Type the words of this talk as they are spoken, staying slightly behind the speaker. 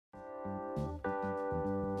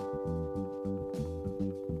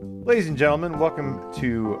Ladies and gentlemen, welcome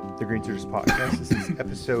to the Green Suiters Podcast. This is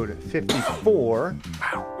episode 54 in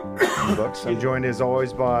the books. I'm joined as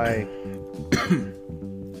always by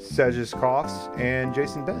Sedges Coughs and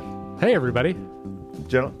Jason Bent. Hey, everybody.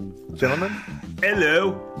 Gentlemen.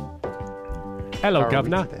 Hello. Hello,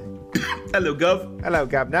 Governor. Hello, Gov. Hello,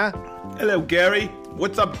 Governor. Hello, Gary.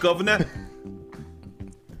 What's up, Governor?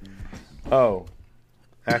 Oh,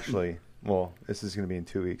 actually, well, this is going to be in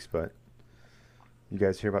 2 weeks, but you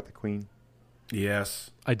guys hear about the Queen?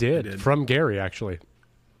 Yes. I did. From Gary, actually.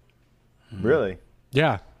 Really?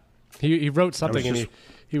 Yeah. He wrote something and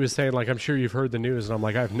he was saying, like, I'm sure you've heard the news. And I'm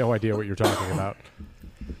like, I have no idea what you're talking about.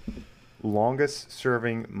 Longest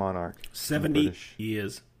serving monarch. 70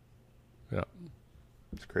 years. Yeah.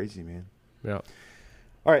 It's crazy, man. Yeah.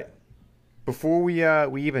 All right. Before we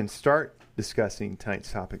even start discussing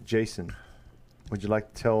tonight's topic, Jason, would you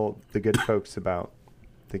like to tell the good folks about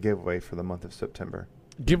the giveaway for the month of September?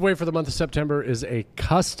 Giveaway for the month of September is a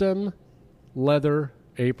custom leather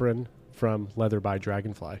apron from Leather by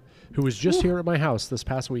Dragonfly, who was just here at my house this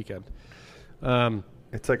past weekend.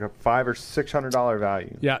 It's like a $500 or $600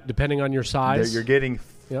 value. Yeah, depending on your size. You're getting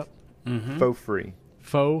faux free.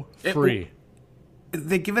 Faux free.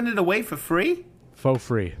 They're giving it away for free? Faux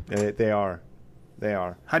free. They are.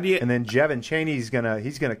 How do you? And then Jevin Chaney's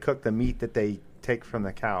gonna cook the meat that they take from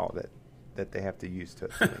the cow that they have to use to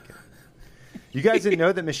make it. You guys didn't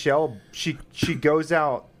know that Michelle she goes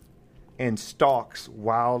out and stalks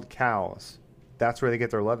wild cows. That's where they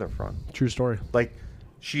get their leather from. True story. Like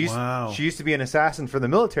she used to be an assassin for the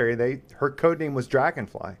military. Her code name was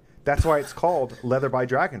Dragonfly. That's why it's called Leather by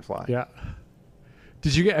Dragonfly. Yeah.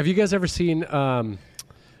 Have you guys ever seen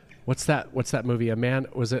what's that movie? A Man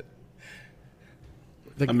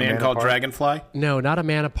Called Dragonfly? No, not A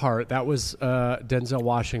Man Apart. That was Denzel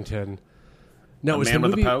Washington. No, it was Man the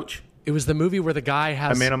with movie. a Pouch? It was the movie where the guy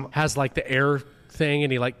has like the air thing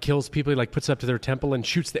and he like kills people. He like puts it up to their temple and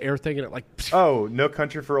shoots the air thing and it like. Oh, No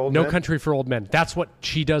Country for Old Men? No Country for Old Men. That's what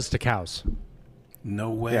she does to cows. No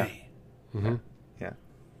way. Yeah. Mm-hmm. Yeah.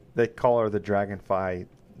 They call her the Dragonfly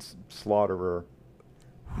slaughterer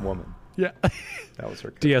woman. Yeah. That was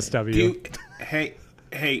her. DSW. Hey,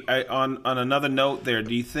 on another note there,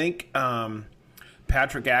 do you think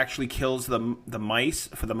Patrick actually kills the mice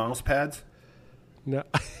for the mouse pads? No.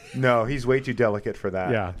 No, he's way too delicate for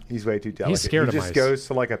that. Yeah. He's way too delicate. He's scared of mice. He just goes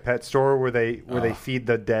to like a pet store where they feed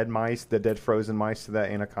the dead mice, the dead frozen mice to the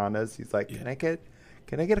anacondas. He's like, Can I get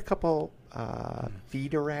a couple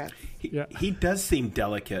feeder rats? He does seem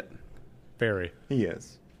delicate. Very. He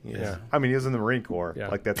is. Yeah. I mean, he was in the Marine Corps. Yeah.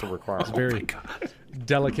 Like that's a requirement. It's very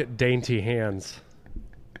delicate, dainty hands.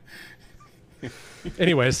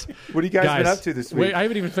 Anyways, what have you guys been up to this week? Wait, I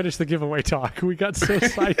haven't even finished the giveaway talk. We got so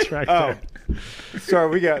sidetracked. Sorry,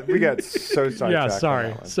 we got so sidetracked. Yeah,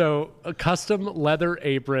 sorry. So a custom leather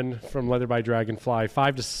apron from Leather by Dragonfly,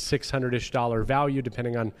 $500 to $600-ish value,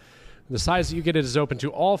 depending on the size that you get. It is open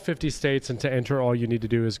to all 50 states, and to enter, all you need to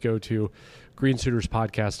do is go to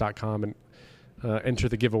greensuiterspodcast.com and enter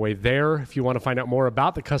the giveaway there. If you want to find out more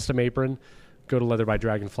about the custom apron, go to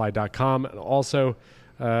leatherbydragonfly.com. And also,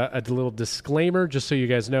 a little disclaimer, just so you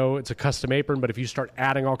guys know, it's a custom apron, but if you start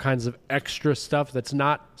adding all kinds of extra stuff that's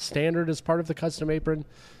not standard as part of the custom apron,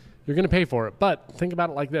 you're going to pay for it. But think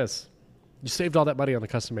about it like this. You saved all that money on the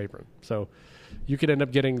custom apron. So you could end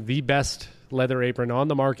up getting the best leather apron on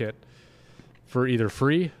the market for either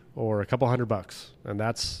free or a couple $100. And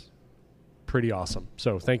that's pretty awesome.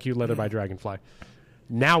 So thank you, Leather by Dragonfly.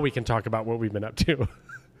 Now we can talk about what we've been up to.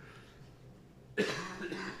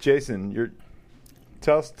 Jason,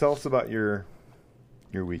 tell us about your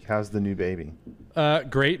week. How's the new baby?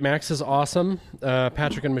 Great. Max is awesome.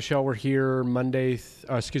 Patrick and Michelle were here Sunday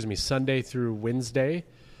through Wednesday.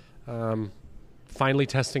 Finally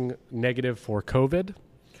testing negative for COVID,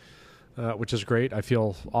 which is great. I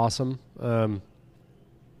feel awesome.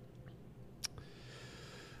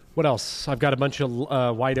 What else? I've got a bunch of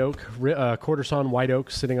white oak, quarter sawn white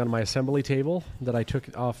oak sitting on my assembly table that I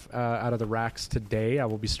took off out of the racks today. I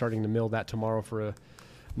will be starting to mill that tomorrow for a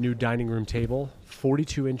new dining room table,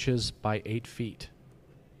 42 inches by 8 feet.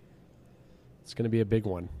 It's going to be a big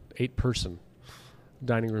one, 8-person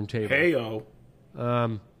dining room table. Hey-o.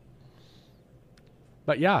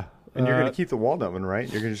 But yeah. And you're going to keep the wall oven,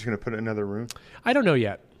 right? You're just going to put it in another room? I don't know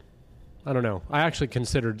yet. I don't know. I actually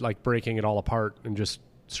considered like breaking it all apart and just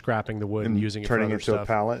scrapping the wood and using it for other stuff. Turning it into a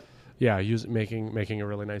pallet? Yeah, making a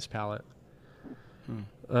really nice pallet.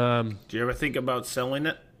 Do you ever think about selling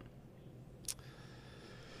it?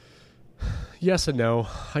 Yes and no.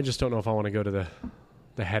 I just don't know if I want to go to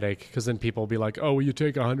the headache, because then people will be like, "Oh, will you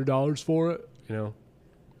take $100 for it?"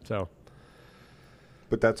 So.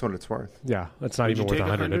 But that's what it's worth. Yeah, that's not even worth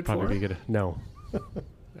 100. It'd probably be good. No,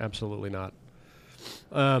 absolutely not.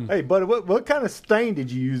 Hey, buddy, what kind of stain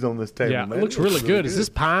did you use on this table? Yeah, man? it looks really good. Is this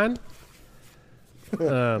pine?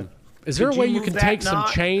 Is there a way you can take some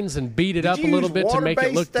chains and beat it up a little bit to make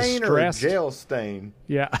it look distressed? Or jail stain?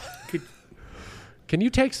 Yeah. Can you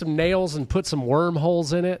take some nails and put some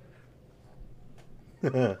wormholes in it?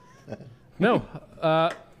 No.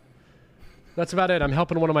 That's about it. I'm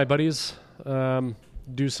helping one of my buddies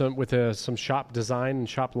do some shop design and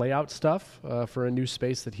shop layout stuff for a new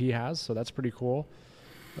space that he has. So that's pretty cool.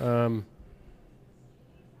 Yeah.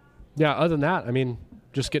 Other than that, I mean,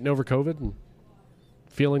 just getting over COVID and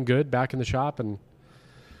feeling good, back in the shop and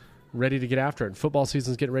ready to get after it. Football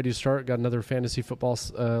season's getting ready to start. Got another fantasy football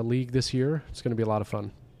league this year. It's going to be a lot of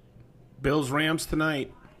fun. Bills Rams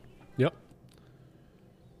tonight. Yep.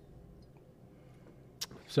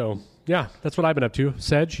 So yeah, that's what I've been up to.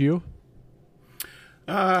 Sedge, you?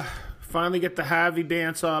 Finally get the Javi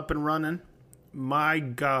dance up and running. My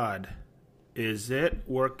God, is it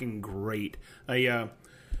working great? I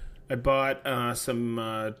bought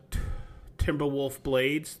some Timberwolf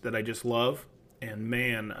blades that I just love, and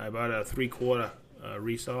man, I bought a 3/4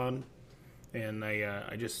 resaw, and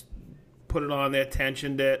I just put it on there,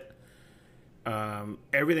 tensioned it.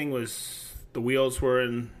 Everything was, the wheels were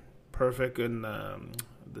in perfect and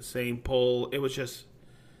the same pull. It was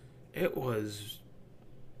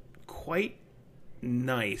quite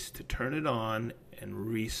nice to turn it on and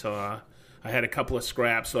resaw. I had a couple of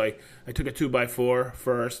scraps, so I took a 2x4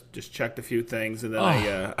 first, just checked a few things, and then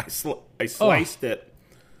I sliced it.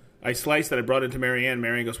 I sliced it. I brought it to Marianne.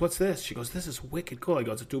 Marianne goes, "What's this?" She goes, "This is wicked cool." I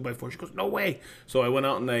go, "It's a 2x4." She goes, "No way." So I went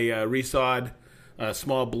out and I resawed a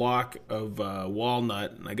small block of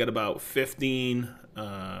walnut, and I got about 15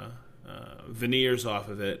 veneers off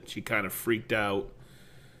of it. She kind of freaked out.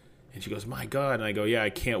 And she goes, "My God." And I go, "Yeah, I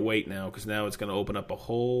can't wait now, because now it's going to open up a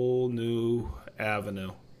whole new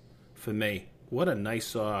avenue for me." What a nice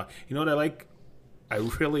saw. You know what I like? I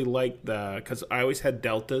really like because I always had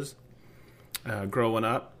deltas growing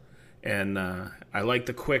up. And I like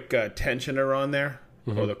the quick tensioner on there,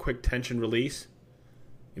 or the quick tension release.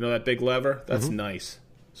 You know that big lever? That's nice.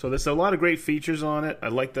 So there's a lot of great features on it. I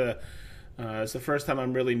like it's the first time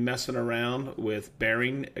I'm really messing around with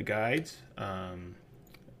bearing guides.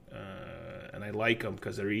 And I like them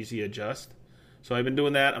because they're easy to adjust. So I've been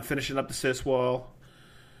doing that. I'm finishing up the sys wall.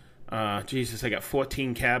 Jesus, I got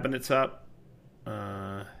 14 cabinets up.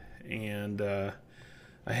 And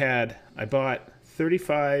I bought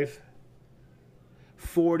 35,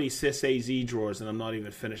 40 sys AZ drawers, and I'm not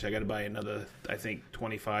even finished. I got to buy another, I think,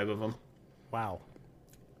 25 of them. Wow.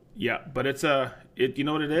 Yeah, but you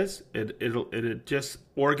know what it is? It just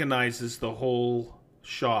organizes the whole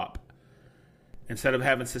shop. Instead of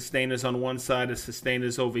having sustainers on one side and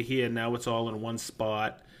sustainers over here, now it's all in one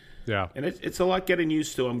spot. Yeah. And it's a lot getting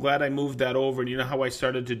used to. I'm glad I moved that over. And you know how I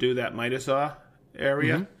started to do that miter saw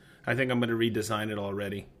area? I think I'm going to redesign it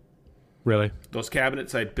already. Really? Those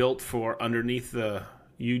cabinets I built for underneath the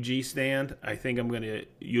UG stand, I think I'm going to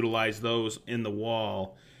utilize those in the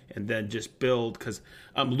wall and then just build, because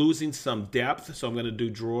I'm losing some depth, so I'm going to do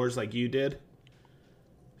drawers like you did.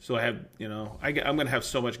 So I have, I'm going to have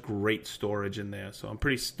so much great storage in there. So I'm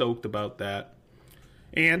pretty stoked about that.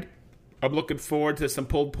 And I'm looking forward to some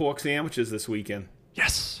pulled pork sandwiches this weekend.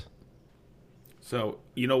 Yes. So,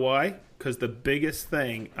 you know why? Because the biggest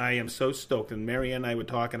thing, I am so stoked, and Marianne and I were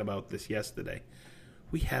talking about this yesterday.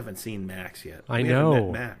 We haven't seen Max yet. I know.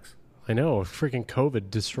 Haven't met Max. I know. Freaking COVID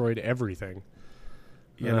destroyed everything.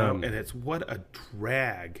 And it's what a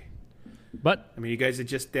drag. But I mean, you guys are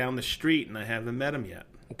just down the street, and I haven't met him yet.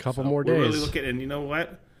 A couple more days. We're really looking, and you know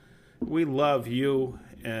what? We love you,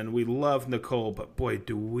 and we love Nicole, but boy,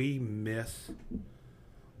 do we miss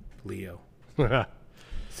Leo.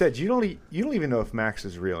 Said you don't even know if Max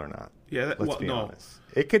is real or not. Yeah, let's be honest.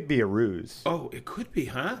 It could be a ruse. Oh, it could be,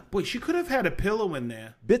 huh? Boy, she could have had a pillow in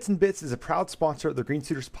there. Bits and Bits is a proud sponsor of the Green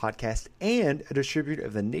Suiters podcast and a distributor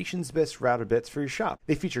of the nation's best router bits for your shop.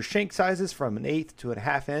 They feature shank sizes from 1/8 to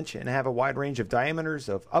 1/2 inch and have a wide range of diameters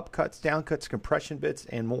of upcuts, downcuts, compression bits,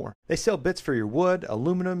 and more. They sell bits for your wood,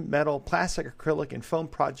 aluminum, metal, plastic, acrylic, and foam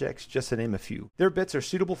projects, just to name a few. Their bits are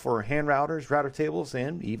suitable for hand routers, router tables,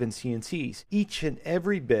 and even CNCs. Each and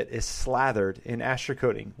every bit is slathered in Astra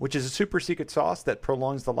coating, which is a super secret sauce that prolongs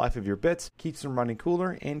the life of your bits, keeps them running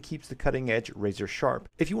cooler, and keeps the cutting edge razor sharp.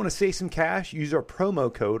 If you want to save some cash, use our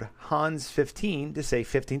promo code HANS15 to save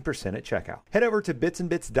 15% at checkout. Head over to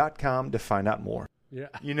bitsandbits.com to find out more. Yeah.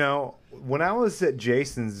 When I was at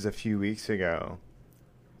Jason's a few weeks ago,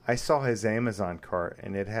 I saw his Amazon cart,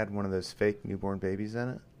 and it had one of those fake newborn babies in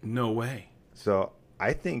it. No way. So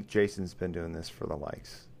I think Jason's been doing this for the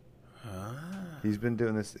likes. He's been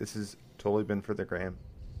doing this. This has totally been for the gram.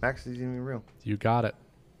 Max isn't even real. You got it.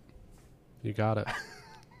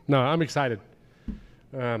 No, I'm excited.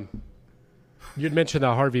 You'd mentioned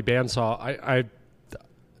the Harvey bandsaw.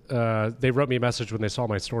 They wrote me a message when they saw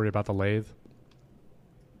my story about the lathe.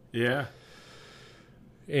 Yeah.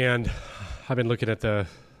 And I've been looking at that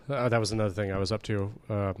was another thing I was up to.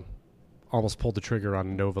 Almost pulled the trigger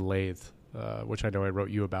on Nova lathe, which I know I wrote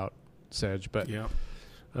you about, Sedge. But Yeah.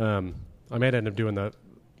 I might end up doing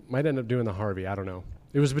the Harvey. I don't know.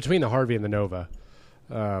 It was between the Harvey and the Nova.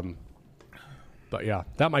 But yeah,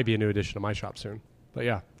 that might be a new addition to my shop soon. But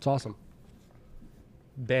yeah, it's awesome.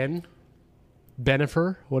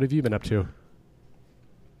 Benifer, what have you been up to?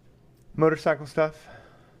 Motorcycle stuff.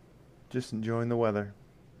 Just enjoying the weather.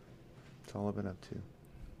 That's all I've been up to.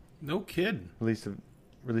 No kidding. Released a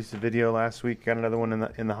video last week. Got another one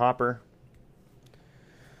in the hopper.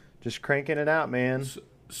 Just cranking it out, man.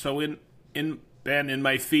 So in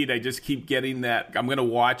my feed, I just keep getting that. I'm gonna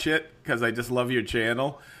watch it because I just love your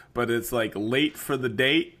channel. But it's like late for the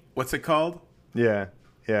date. What's it called? Yeah,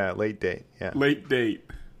 late date. Yeah, late date.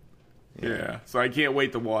 Yeah. So I can't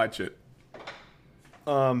wait to watch it.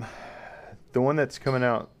 The one that's coming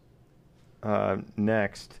out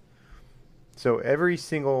next. So every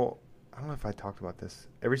single, I don't know if I talked about this.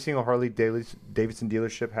 Every single Harley Davidson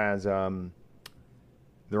dealership has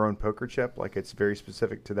their own poker chip. Like it's very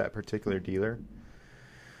specific to that particular dealer.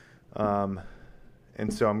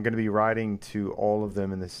 And so I'm going to be riding to all of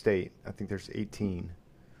them in the state. I think there's 18,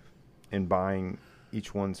 and buying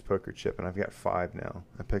each one's poker chip. And I've got 5 now.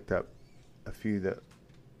 I picked up a few the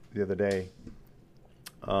other day.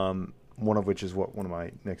 One of which is what one of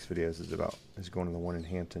my next videos is about, is going to the one in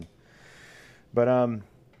Hampton. But,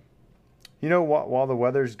 while the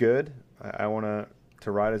weather's good, I want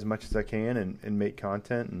to ride as much as I can and make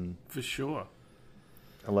content. And for sure.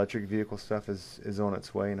 Electric vehicle stuff is on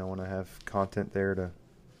its way, and I want to have content there to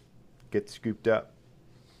get scooped up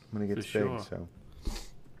when it gets big. Sure. So,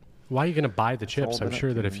 why are you going to buy the chips? I'm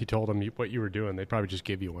sure that if man. you told them what you were doing, they'd probably just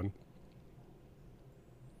give you one.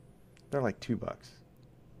 They're like $2.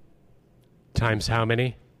 Times how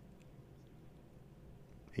many?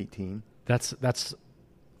 18. That's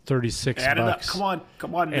 $36. Add it up. Come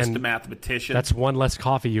on, And Mr. Mathematician. That's one less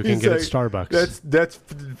coffee you can get at Starbucks.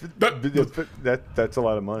 That's a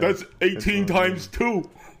lot of money. That's 18 times 2.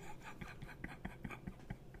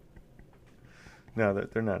 No,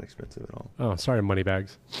 they're not expensive at all. Oh, sorry,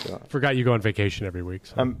 moneybags. So, Forgot you go on vacation every week.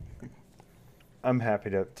 So. I'm happy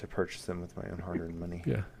to purchase them with my own hard-earned money.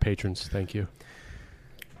 Yeah, patrons, thank you.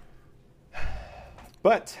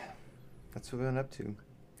 But that's what we've been up to.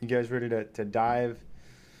 You guys ready to dive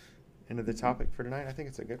into the topic for tonight? I think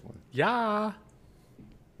it's a good one. Yeah.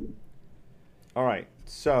 All right.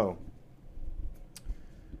 So,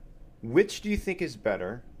 which do you think is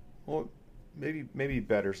better? Well, maybe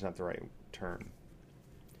better is not the right term.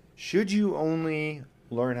 Should you only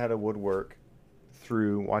learn how to woodwork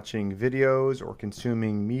through watching videos or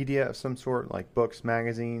consuming media of some sort, like books,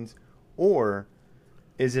 magazines, or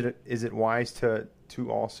is it wise to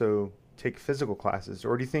also take physical classes,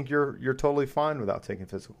 or do you think you're totally fine without taking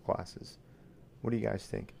physical classes? What do you guys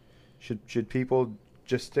think? Should people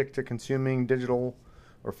just stick to consuming digital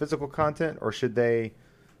or physical content, or should they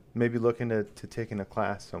maybe look into taking a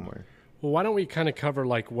class somewhere? Well, why don't we kind of cover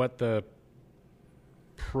like what the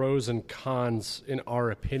pros and cons in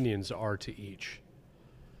our opinions are to each?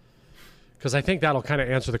 Because I think that'll kind of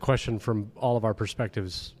answer the question from all of our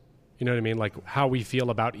perspectives. You know what I mean? Like how we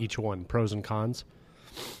feel about each one, pros and cons.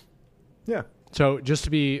 Yeah. So just to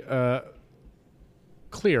be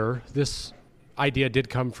clear, this idea did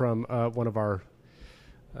come from one of our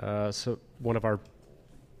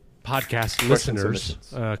podcast listeners,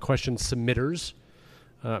 question submitters,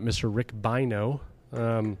 Mr. Rick Bino.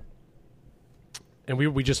 And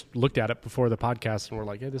we just looked at it before the podcast and we're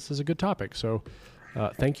like, hey, this is a good topic. So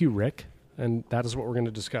thank you, Rick. And that is what we're going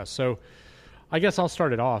to discuss. So I guess I'll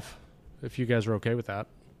start it off if you guys are okay with that.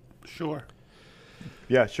 Sure.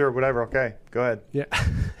 Yeah, sure, whatever. Okay, go ahead. Yeah.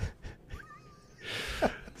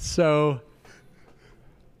 So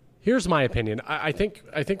here's my opinion. I think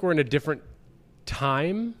we're in a different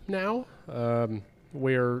time now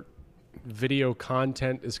where video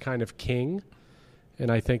content is kind of king,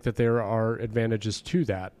 and I think that there are advantages to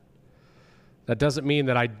that. That doesn't mean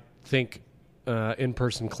that I think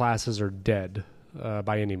in-person classes are dead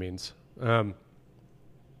by any means.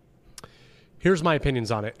 Here's my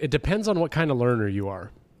opinions on it. It depends on what kind of learner you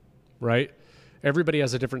are, right? everybody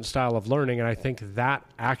has a different style of learning, and I think that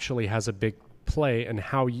actually has a big play in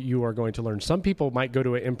how you are going to learn. Some people might go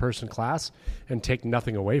to an in-person class and take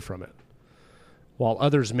nothing away from it, while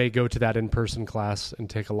others may go to that in-person class and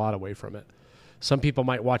take a lot away from it. Some people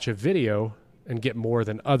might watch a video and get more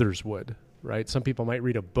than others would, right? Some people might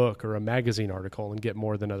read a book or a magazine article and get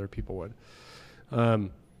more than other people would.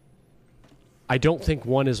 I don't think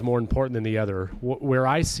one is more important than the other. Where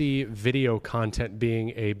I see video content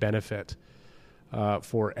being a benefit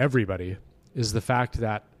for everybody is the fact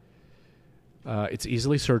that it's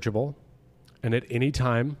easily searchable, and at any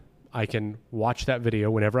time I can watch that video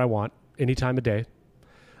whenever I want, any time of day.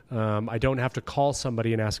 I don't have to call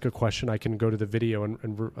somebody and ask a question. I can go to the video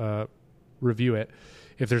and review it.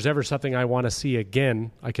 If there's ever something I want to see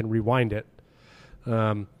again, I can rewind it.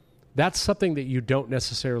 That's something that you don't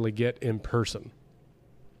necessarily get in person.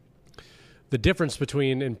 The difference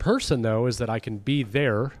between in person, though, is that I can be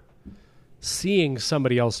there, seeing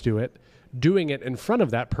somebody else do it, doing it in front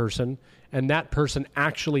of that person, and that person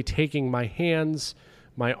actually taking my hands,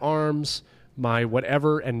 my arms, my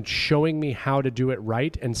whatever, and showing me how to do it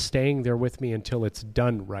right and staying there with me until it's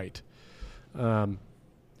done right. And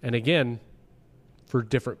again, for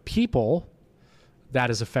different people, that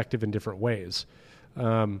is effective in different ways.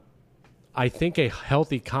 I think a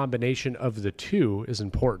healthy combination of the two is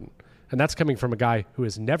important. And that's coming from a guy who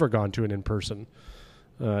has never gone to an in-person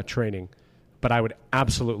training. But I would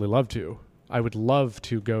absolutely love to. I would love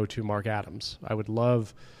to go to Mark Adams. I'd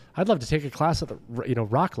love to take a class at the,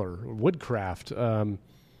 Rockler, Woodcraft.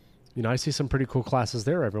 I see some pretty cool classes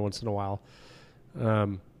there every once in a while.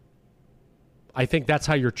 I think that's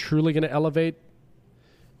how you're truly going to elevate.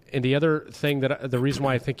 And the other thing the reason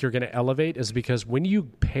why I think you're going to elevate is because when you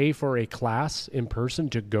pay for a class in person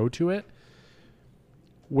to go to it,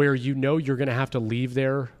 where you're going to have to leave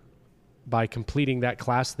there by completing that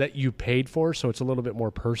class that you paid for, so it's a little bit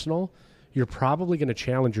more personal, you're probably going to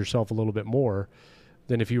challenge yourself a little bit more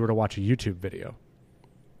than if you were to watch a YouTube video,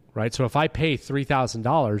 right? So if I pay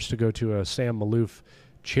 $3,000 to go to a Sam Maloof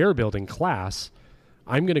chair building class,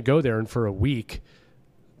 I'm going to go there, and for a week,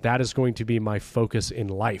 that is going to be my focus in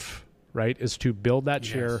life, right? Is to build that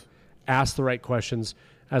chair, ask the right questions,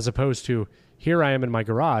 as opposed to here I am in my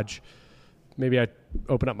garage. Maybe I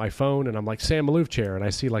open up my phone and I'm like, Sam Maloof chair, and I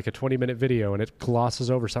see like a 20-minute video and it glosses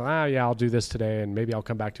over. So, I'll do this today and maybe I'll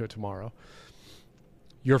come back to it tomorrow.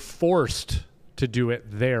 You're forced to do it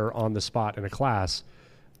there on the spot in a class.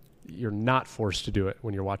 You're not forced to do it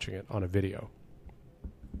when you're watching it on a video.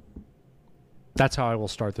 That's how I will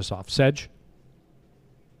start this off. Sedge?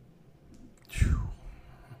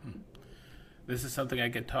 This is something I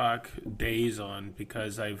could talk days on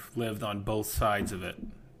because I've lived on both sides of it,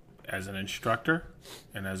 as an instructor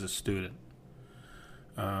and as a student.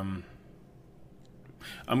 I'm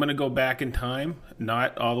going to go back in time,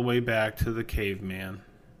 not all the way back to the caveman.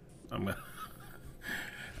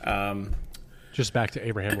 Just back to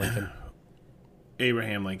Abraham Lincoln.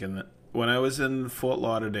 Abraham Lincoln. When I was in Fort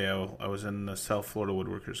Lauderdale, I was in the South Florida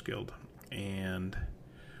Woodworkers Guild, and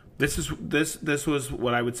this was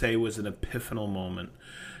what I would say was an epiphanal moment.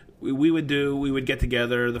 We would get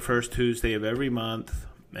together the first Tuesday of every month,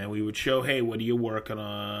 and we would show, hey, what are you working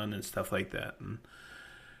on, and stuff like that. And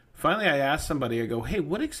finally, I asked somebody, I go, hey,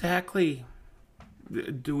 what exactly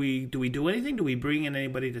do we do anything? Do we bring in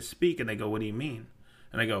anybody to speak? And they go, what do you mean?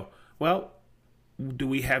 And I go, well, do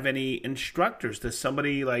we have any instructors? Does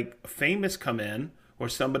somebody like famous come in, or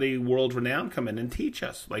somebody world-renowned come in and teach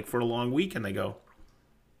us, like for a long week? And they go,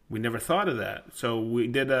 we never thought of that. So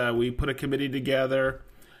we put a committee together,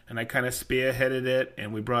 and I kind of spearheaded it,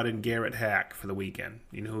 and we brought in Garrett Hack for the weekend.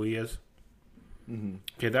 You know who he is? Mm-hmm.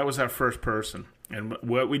 Okay, that was our first person. And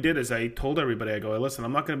what we did is I told everybody, I go, listen,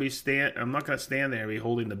 I'm not going to stand there and be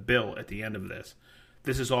holding the bill at the end of this.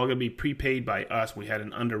 This is all going to be prepaid by us. We had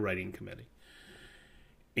an underwriting committee.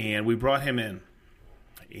 And we brought him in.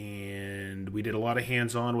 And we did a lot of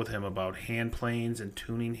hands-on with him about hand planes and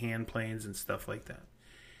tuning hand planes and stuff like that.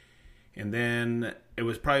 And then it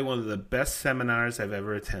was probably one of the best seminars I've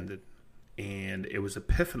ever attended. And it was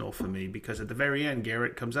epiphanal for me because at the very end,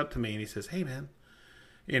 Garrett comes up to me and he says, hey, man,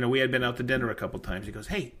 we had been out to dinner a couple times. He goes,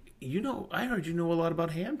 hey, I heard you know a lot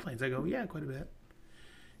about hand planes. I go, yeah, quite a bit.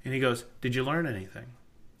 And he goes, did you learn anything?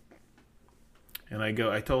 And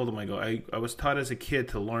I told him, I was taught as a kid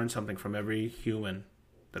to learn something from every human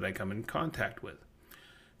that I come in contact with.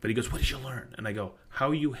 But he goes, what did you learn? And I go,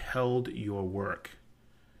 how you held your work.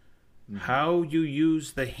 Mm-hmm. How you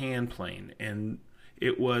use the hand plane. And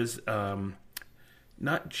it was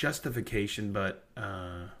not justification, but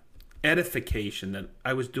edification that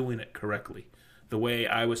I was doing it correctly, the way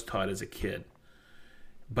I was taught as a kid.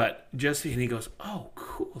 But just, and he goes, oh,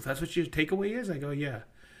 cool. That's what your takeaway is? I go, yeah.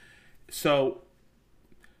 So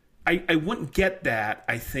I wouldn't get that,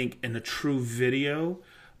 I think, in a true video.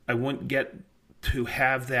 I wouldn't get to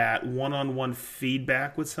have that one-on-one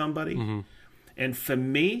feedback with somebody. Mm-hmm. And for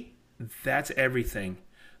me, that's everything.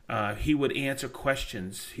 He would answer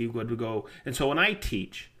questions. He would go. And so when I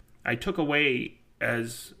teach, I took away,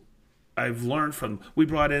 as I've learned from, we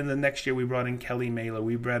brought in the next year, we brought in Kelly Mailer,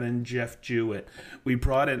 we brought in Jeff Jewett, we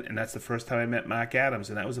brought in, and that's the first time I met Mark Adams,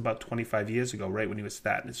 and that was about 25 years ago, right when he was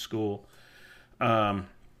starting his school.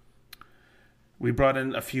 We brought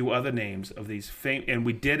in a few other names of these and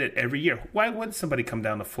we did it every year. Why wouldn't somebody come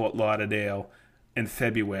down to Fort Lauderdale in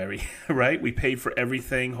February, right? We paid for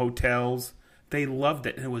everything, hotels. They loved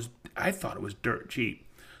it, and I thought it was dirt cheap.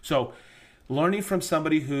 So learning from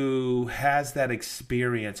somebody who has that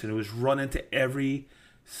experience and who has run into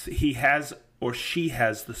he has or she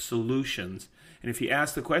has the solutions. And if you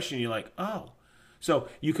ask the question, you're like, oh. So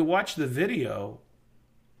you can watch the video,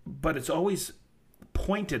 but it's always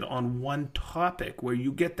pointed on one topic where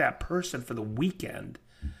you get that person for the weekend.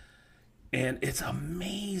 And it's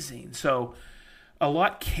amazing. So a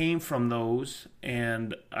lot came from those,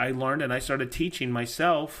 and I learned, and I started teaching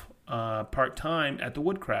myself part-time at the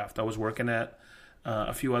Woodcraft. I was working at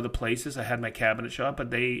a few other places. I had my cabinet shop,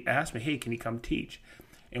 but they asked me, hey, can you come teach?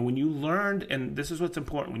 And when you learned, and this is what's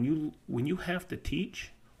important, when you have to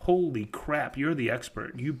teach, holy crap, you're the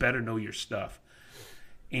expert. You better know your stuff.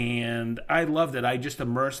 And I loved it. I just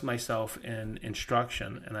immersed myself in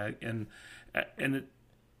instruction,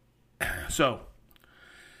 so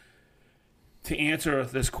to answer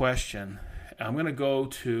this question, I'm going to go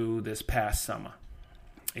to this past summer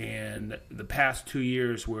and the past 2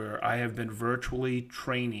 years where I have been virtually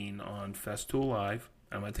training on Festool Live.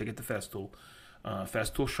 I'm going to take it to Festool,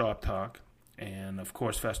 Festool Shop Talk, and of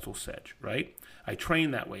course Festool Sedge, right? I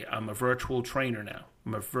train that way. I'm a virtual trainer now.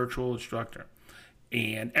 I'm a virtual instructor.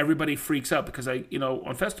 And everybody freaks out because on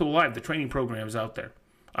Festool Live, the training program is out there.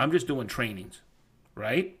 I'm just doing trainings,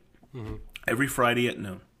 right? Mm-hmm. Every Friday at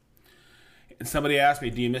noon. And somebody asked me,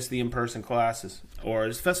 do you miss the in-person classes? Or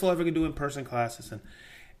is Festool ever going to do in-person classes? And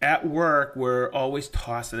at work, we're always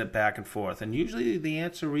tossing it back and forth. And usually the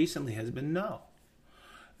answer recently has been no.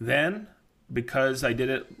 Then, because I did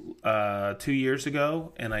it 2 years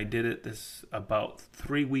ago, and I did it this about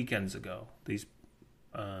 3 weekends ago,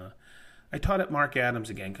 I taught at Mark Adams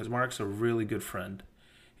again because Mark's a really good friend.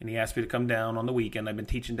 And he asked me to come down on the weekend. I've been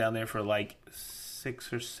teaching down there for like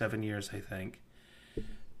 6 or 7 years, I think.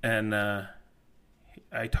 And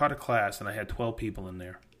I taught a class, and I had 12 people in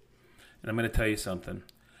there. And I'm going to tell you something.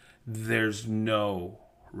 There's no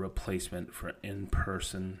replacement for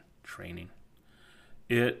in-person training.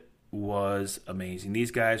 It was amazing.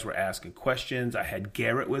 These guys were asking questions. I had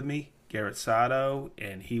Garrett with me, Garrett Sato,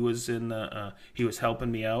 and he was he was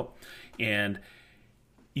helping me out. And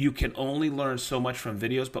you can only learn so much from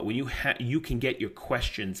videos, but when you can get your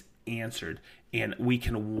questions answered, and we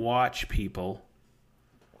can watch people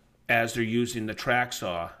as they're using the track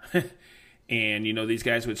saw. And these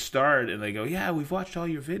guys would start, and they go, "Yeah, we've watched all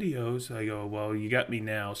your videos." I go, "Well, you got me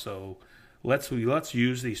now, so let's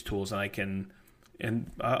use these tools." And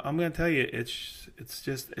I'm going to tell you, it's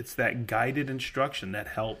that guided instruction that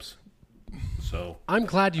helps. So I'm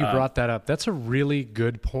glad you brought that up. That's a really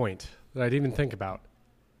good point that I didn't even think about.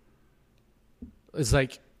 It's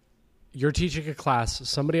like you're teaching a class,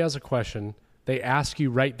 somebody has a question, they ask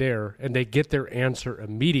you right there, and they get their answer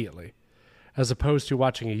immediately. As opposed to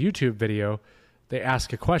watching a YouTube video, they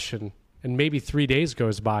ask a question, and maybe 3 days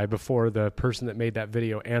goes by before the person that made that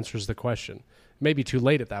video answers the question. Maybe too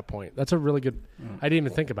late at that point. That's a really good... I didn't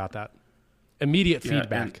even think about that. Immediate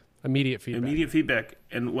feedback. Immediate feedback.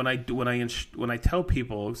 And when I tell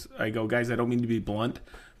people, I go, guys, I don't mean to be blunt,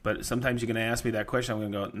 but sometimes you're going to ask me that question.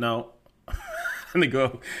 I'm going to go, no. and I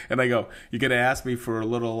go, you're going to ask me for a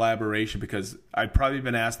little elaboration because I've probably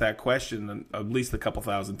been asked that question at least a couple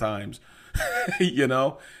thousand times.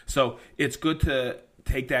 So it's good to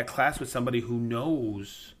take that class with somebody who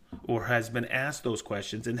knows or has been asked those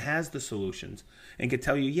questions and has the solutions and can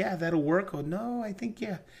tell you, yeah, that'll work, or no, I think,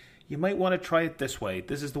 yeah, you might want to try it this way.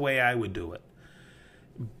 This is the way I would do it.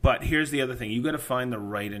 But here's the other thing. You got to find the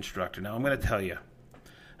right instructor. Now, I'm going to tell you,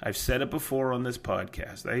 I've said it before on this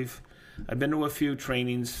podcast. I've been to a few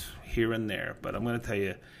trainings here and there, but I'm going to tell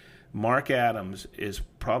you, Mark Adams is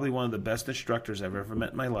probably one of the best instructors I've ever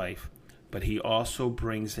met in my life, but he also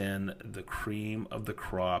brings in the cream of the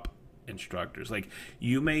crop instructors. Like,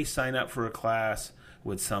 you may sign up for a class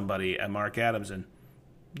with somebody at Mark Adams, and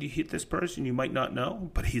you hit this person you might not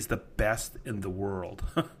know, but he's the best in the world.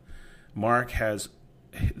 Mark has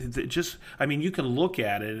just, I mean, you can look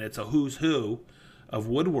at it and it's a who's who of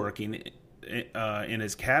woodworking in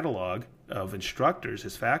his catalog of instructors,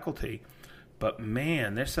 his faculty. But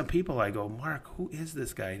man, there's some people I go, Mark, who is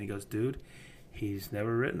this guy? And he goes, dude, he's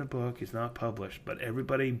never written a book, he's not published, but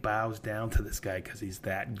everybody bows down to this guy because he's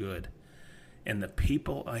that good. And the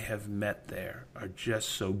people I have met there are just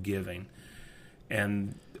so giving.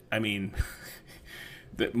 And I mean,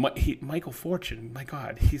 Michael Fortune, my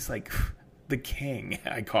God, he's like the king.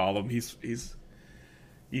 I call him.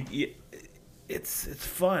 It's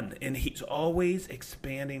fun, and he's always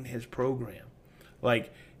expanding his program.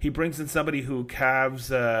 Like he brings in somebody who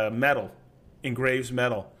carves metal, engraves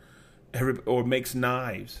metal, or makes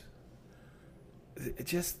knives.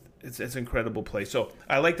 It's an incredible place. So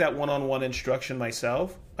I like that one-on-one instruction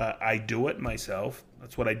myself. I do it myself.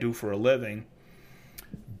 That's what I do for a living.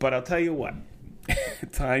 But I'll tell you what,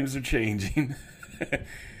 times are changing,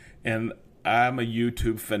 and I'm a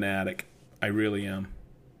YouTube fanatic. I really am.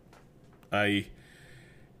 I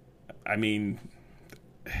mean,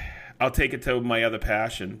 I'll take it to my other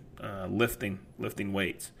passion, lifting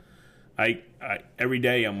weights. I every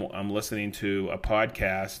day I'm listening to a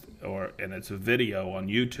podcast and it's a video on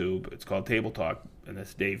YouTube. It's called Table Talk, and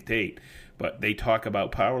it's Dave Tate. But they talk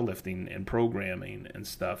about powerlifting and programming and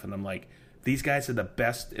stuff, and I'm like, these guys are the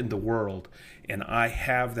best in the world, and I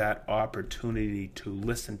have that opportunity to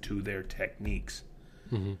listen to their techniques.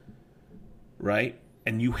 Mm-hmm. Right?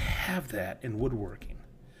 And you have that in woodworking,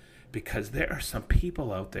 because there are some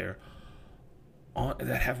people out there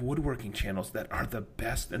that have woodworking channels that are the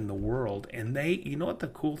best in the world, and you know what the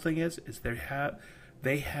cool thing is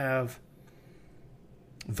they have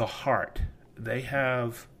the heart, they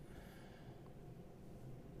have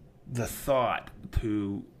the thought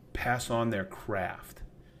to pass on their craft,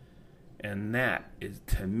 and that is,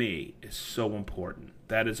 to me, is so important.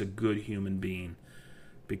 That is a good human being,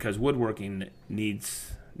 because woodworking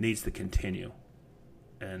needs to continue.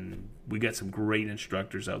 And we got some great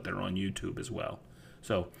instructors out there on YouTube as well.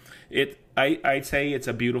 So I'd say it's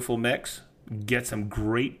a beautiful mix. Get some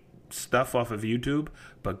great stuff off of YouTube,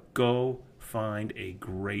 but go find a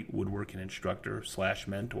great woodworking instructor /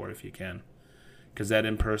 mentor if you can, because that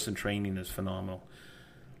in-person training is phenomenal.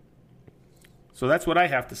 So that's what I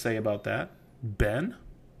have to say about that. Ben?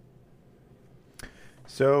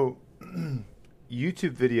 So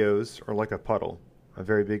YouTube videos are like a puddle. A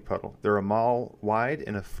very big puddle. They're a mile wide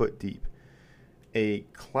and a foot deep. A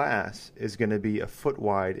class is going to be a foot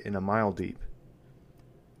wide and a mile deep.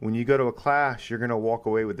 When you go to a class, you're going to walk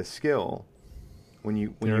away with a skill. When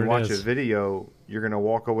you watch a video, you're going to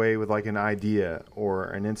walk away with like an idea or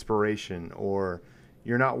an inspiration, or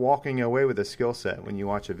you're not walking away with a skill set when you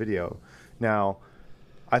watch a video. Now,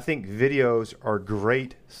 I think videos are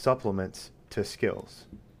great supplements to skills.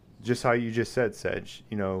 Just how you just said, Sedge,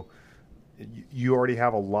 you already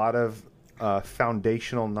have a lot of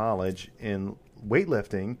foundational knowledge in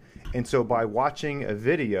weightlifting, and so by watching a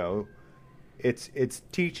video, it's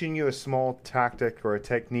teaching you a small tactic or a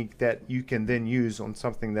technique that you can then use on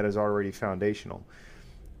something that is already foundational.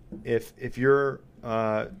 If you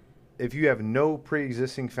have no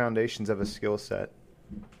pre-existing foundations of a skill set,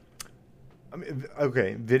 I mean,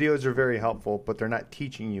 okay, videos are very helpful, but they're not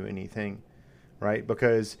teaching you anything, right?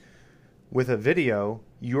 Because with a video,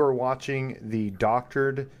 you are watching the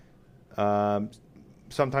doctored,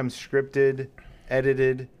 sometimes scripted,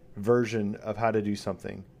 edited version of how to do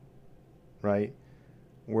something, right?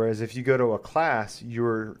 Whereas if you go to a class,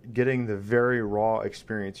 you're getting the very raw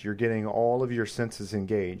experience. You're getting all of your senses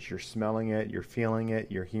engaged. You're smelling it, you're feeling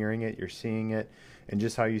it, you're hearing it, you're seeing it. And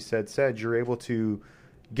just how you said, you're able to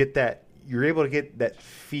get that,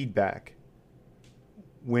 feedback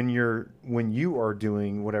when you are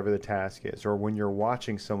doing whatever the task is, or when you're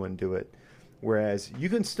watching someone do it. Whereas you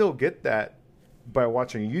can still get that by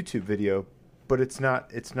watching a YouTube video, but it's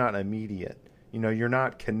not immediate. You're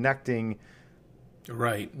not connecting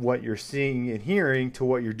right what you're seeing and hearing to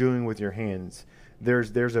what you're doing with your hands.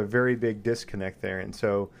 There's a very big disconnect there. And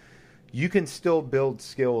so you can still build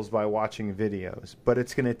skills by watching videos, but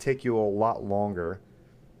it's going to take you a lot longer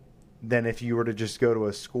than if you were to just go to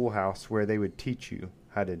a schoolhouse where they would teach you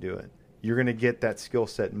how to do it. You're going to get that skill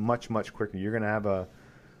set much, much quicker. You're going to have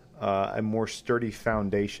a more sturdy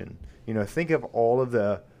foundation. Think of all of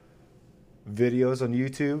the videos on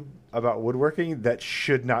YouTube about woodworking that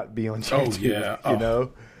should not be on YouTube.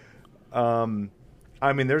 Oh, yeah.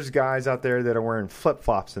 I mean, there's guys out there that are wearing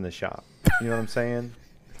flip-flops in the shop. You know what I'm saying?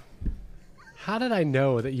 How did I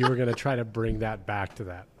know that you were going to try to bring that back to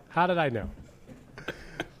that? How did I know?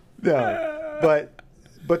 No,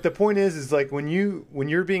 but the point is like when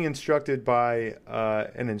you're being instructed by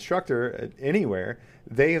an instructor anywhere,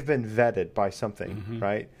 they have been vetted by something,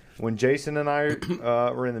 right? When Jason and I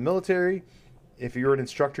were in the military, if you were an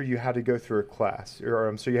instructor, you had to go through a class,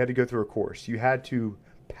 so you had to go through a course. You had to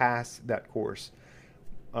pass that course.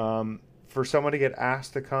 For someone to get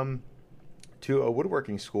asked to come to a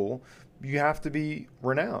woodworking school, you have to be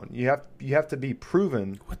renowned. You have to be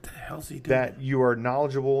proven. What the hell's he doing? That you are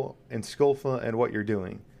knowledgeable and skillful in what you're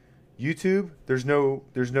doing. YouTube, there's no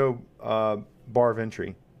bar of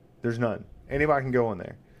entry. There's none. Anybody can go in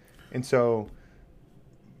there, and so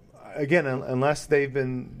again, unless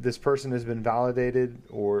this person has been validated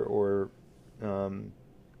or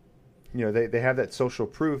they have that social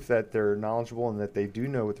proof that they're knowledgeable and that they do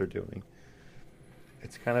know what they're doing.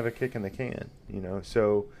 It's kind of a kick in the can,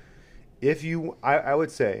 So I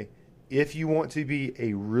would say, if you want to be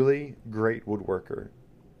a really great woodworker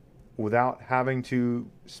without having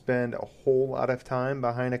to spend a whole lot of time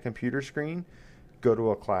behind a computer screen, go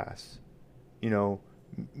to a class.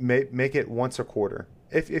 Make it once a quarter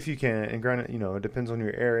if you can. And granted, it depends on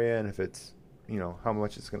your area and if it's, how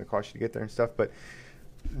much it's going to cost you to get there and stuff. But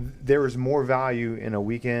there is more value in a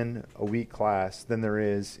week class than there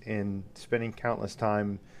is in spending countless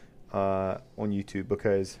time on YouTube.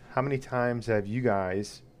 Because how many times have you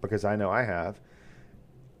guys, because I know I have,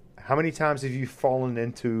 how many times have you fallen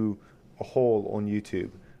into a hole on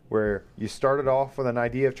YouTube where you started off with an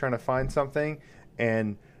idea of trying to find something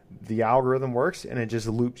and the algorithm works and it just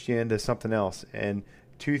loops you into something else, and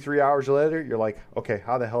 2-3 hours later you're like, okay,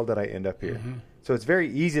 how the hell did I end up here? So it's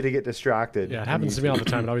very easy to get distracted. Yeah, it happens to me all the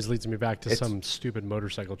time. It always leads me back to some stupid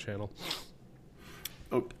motorcycle channel.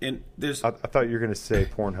 Oh, and there's I thought you were going to say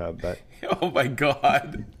Pornhub, but oh my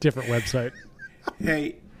God, different website.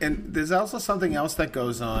 Hey, and there's also something else that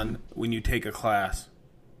goes on when you take a class.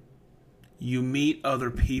 You meet other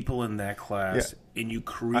people in that class, and you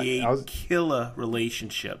create killer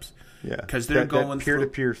relationships. Yeah, because they're going that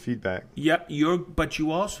peer-to-peer feedback. Yep, but you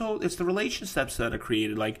also, it's the relationships that are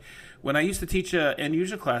created. Like when I used to teach end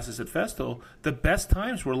user classes at Festool, the best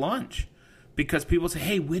times were lunch, because people say,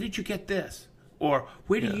 "Hey, where did you get this?" Or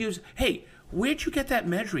 "Where do you use?" "Hey, where'd you get that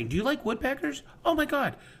measuring? Do you like woodpeckers? Oh my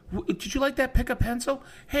God, did you like that pick a pencil?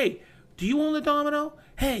 Hey, do you own the domino?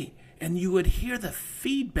 Hey." And you would hear the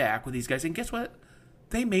feedback with these guys. And guess what?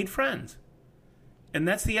 They made friends. And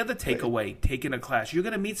that's the other takeaway, taking a class. You're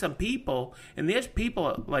going to meet some people. And there's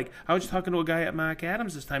people, like, I was talking to a guy at Mark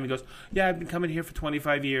Adams this time. He goes, "Yeah, I've been coming here for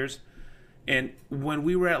 25 years. And when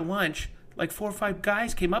we were at lunch, like 4 or 5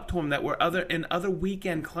 guys came up to him that were in other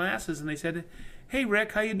weekend classes. And they said, "Hey,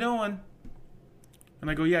 Rick, how you doing?" And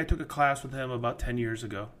I go, "Yeah, I took a class with him about 10 years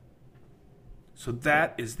ago." So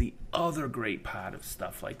that is the other great part of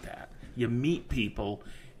stuff like that. You meet people,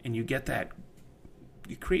 and you get that.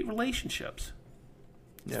 You create relationships.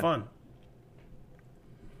 It's fun.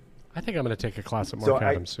 I think I'm going to take a class at Mark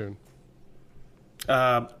Adams soon.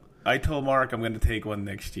 I told Mark I'm going to take one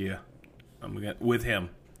next year. With him,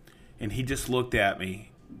 and he just looked at me,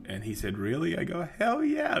 and he said, "Really?" I go, "Hell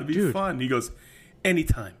yeah, it'd be fun." He goes,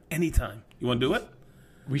 "Anytime. You want to do it?"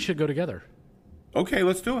 We should go together. Okay,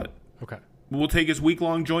 let's do it. Okay. We'll take his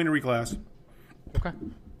week-long joinery class. Okay.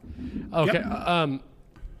 Okay. Yep.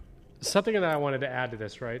 Something that I wanted to add to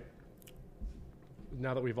this, right?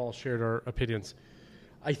 Now that we've all shared our opinions,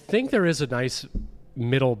 I think there is a nice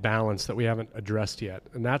middle balance that we haven't addressed yet,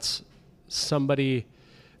 and that's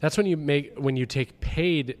when you take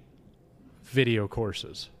paid video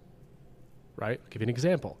courses, right? I'll give you an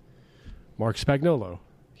example. Mark Spagnolo,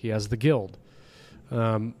 he has the Guild.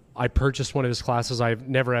 I purchased one of his classes. I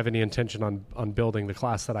never have any intention on building the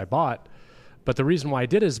class that I bought. But the reason why I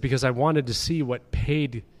did is because I wanted to see what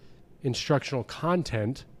paid instructional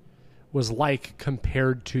content was like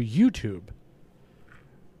compared to YouTube.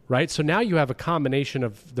 Right? So now you have a combination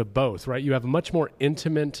of the both, right? You have a much more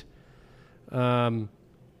intimate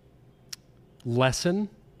lesson,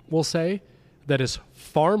 we'll say, that is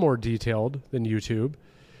far more detailed than YouTube,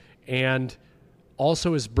 and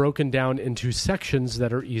also is broken down into sections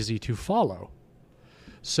that are easy to follow.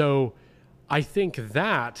 So I think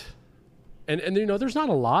that, and there's not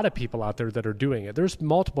a lot of people out there that are doing it. There's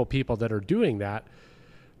multiple people that are doing that,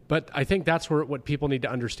 but I think that's what people need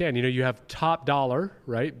to understand. You have Top Dollar,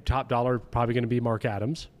 right? Top Dollar probably going to be Mark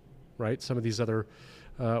Adams, right? Some of these other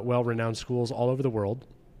well-renowned schools all over the world.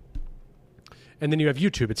 And then you have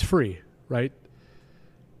YouTube. It's free, right?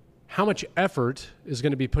 How much effort is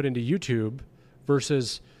going to be put into YouTube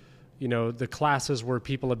versus, the classes where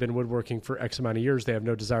people have been woodworking for X amount of years? They have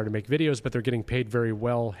no desire to make videos, but they're getting paid very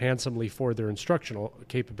well, handsomely for their instructional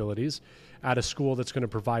capabilities at a school that's going to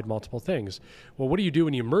provide multiple things. Well, what do you do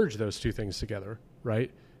when you merge those two things together, right?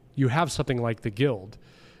 You have something like the Guild.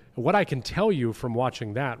 What I can tell you from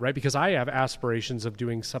watching that, right, because I have aspirations of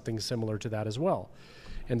doing something similar to that as well.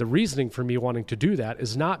 And the reasoning for me wanting to do that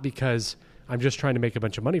is not because I'm just trying to make a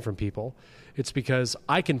bunch of money from people. It's because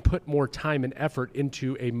I can put more time and effort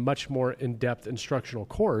into a much more in-depth instructional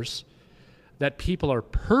course that people are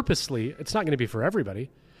purposely, it's not going to be for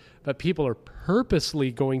everybody, but people are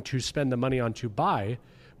purposely going to spend the money on to buy,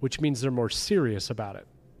 which means they're more serious about it,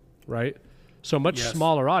 right? So much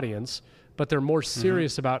smaller audience, but they're more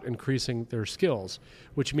serious about increasing their skills,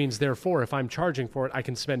 which means, therefore, if I'm charging for it, I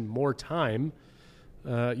can spend more time,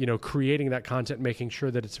 creating that content, making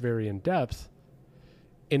sure that it's very in-depth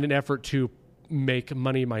in an effort to make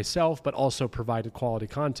money myself, but also provide quality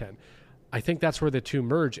content. I think that's where the two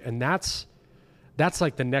merge, and that's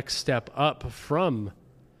like the next step up from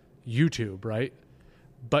YouTube, right?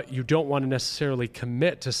 But you don't want to necessarily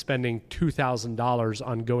commit to spending $2,000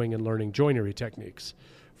 on going and learning joinery techniques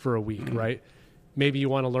for a week, right? Maybe you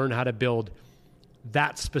want to learn how to build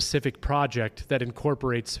that specific project that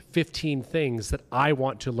incorporates 15 things that I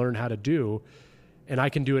want to learn how to do, and I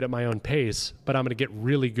can do it at my own pace, but I'm going to get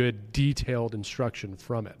really good detailed instruction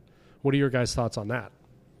from it. What are your guys' thoughts on that?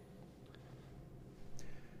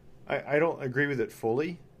 I don't agree with it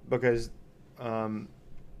fully because,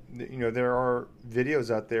 there are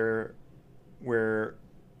videos out there where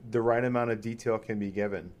the right amount of detail can be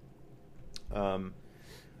given.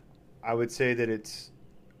 I would say that it's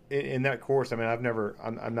in that course. I mean,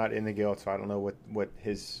 I'm not in the guild, so I don't know what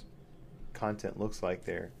his content looks like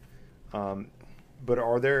there. But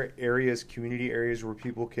are there community areas where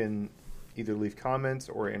people can either leave comments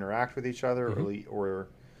or interact with each other,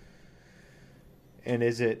 and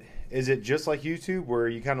is it just like YouTube where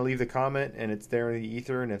you kind of leave the comment and it's there in the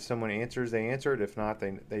ether, and if someone answers, they answer it. If not,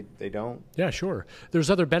 they don't? Yeah, sure. There's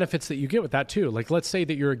other benefits that you get with that too. Like, let's say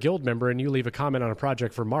that you're a guild member and you leave a comment on a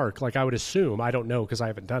project for Mark. Like, I would assume, I don't know because I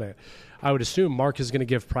haven't done it, I would assume Mark is going to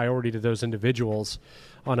give priority to those individuals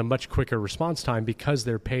on a much quicker response time because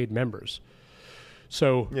they're paid members.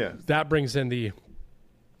 So that brings in the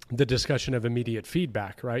discussion of immediate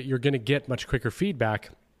feedback, right? You're going to get much quicker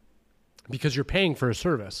feedback because you're paying for a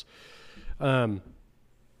service. The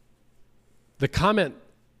comment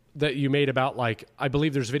that you made about, like, I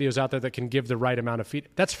believe there's videos out there that can give the right amount of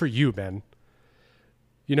feedback, that's for you, Ben.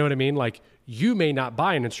 You know what I mean? Like, you may not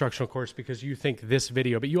buy an instructional course because you think this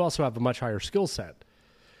video, but you also have a much higher skill set.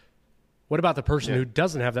 What about the person who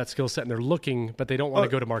doesn't have that skill set and they're looking, but they don't want to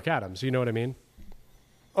go to Mark Adams? You know what I mean?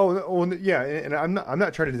 Yeah, and I'm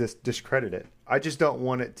not trying to discredit it. I just don't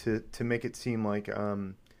want it to make it seem like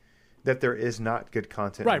that there is not good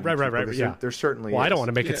content. Right. Yeah, there certainly. Well, is. I don't want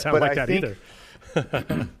to make it sound like that either.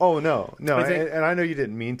 No, and I know you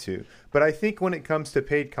didn't mean to, but I think when it comes to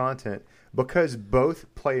paid content, because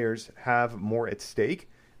both players have more at stake,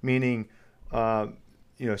 meaning,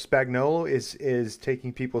 Spagnolo is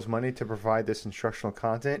taking people's money to provide this instructional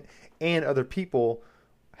content, and other people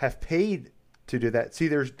have paid to do that. See,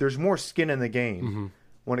 there's more skin in the game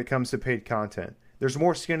when it comes to paid content. There's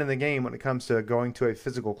more skin in the game when it comes to going to a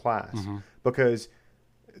physical class because,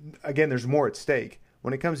 again, there's more at stake.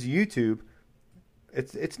 When it comes to YouTube,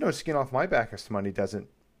 it's no skin off my back if somebody doesn't,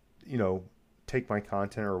 take my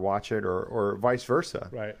content or watch it or vice versa.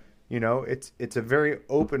 Right. It's a very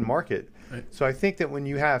open market. Right. So I think that when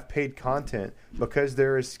you have paid content, because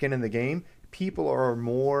there is skin in the game, people are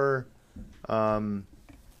more,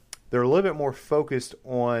 they're a little bit more focused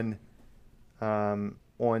on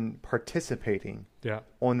participating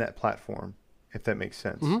on that platform, if that makes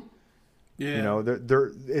sense. Yeah.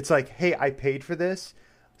 It's like, hey, I paid for this,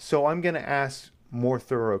 so I'm going to ask more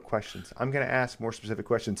thorough questions. I'm going to ask more specific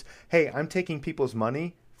questions. Hey, I'm taking people's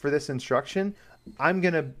money for this instruction. I'm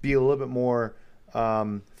going to be a little bit more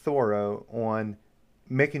thorough on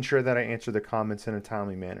making sure that I answer the comments in a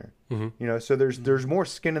timely manner. So there's more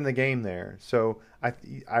skin in the game there. So I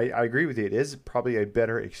agree with you. It is probably a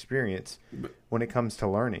better experience when it comes to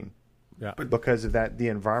learning, because of the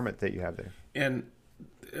environment that you have there. And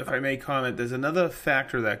if I may comment, there's another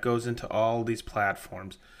factor that goes into all these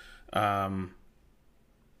platforms.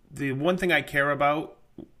 The one thing I care about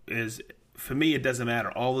is, for me, it doesn't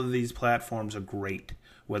matter. All of these platforms are great,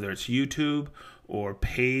 whether it's YouTube or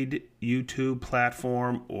paid YouTube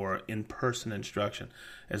platform or in-person instruction,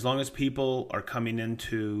 as long as people are coming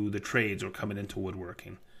into the trades or coming into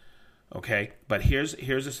woodworking. Okay? But here's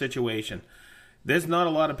a situation. There's not a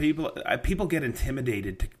lot of people. People get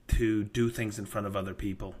intimidated to do things in front of other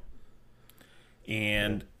people.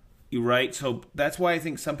 And you're right. So that's why I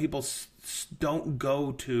think some people don't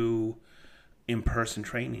go to in-person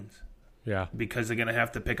trainings. Yeah. Because they're going to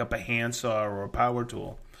have to pick up a handsaw or a power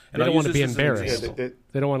tool. They I'll don't want use to be this as an embarrassed. example.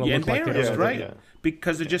 They don't want to look like Embarrassed, they're right? Yeah.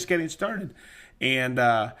 Because they're just getting started. And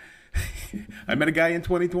I met a guy in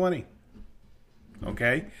 2020.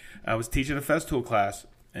 Okay, I was teaching a Festool class,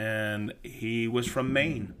 and he was from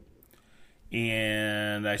Maine.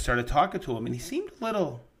 And I started talking to him, and he seemed a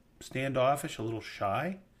little standoffish, a little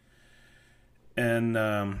shy. And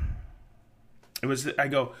I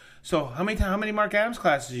go, so how many Mark Adams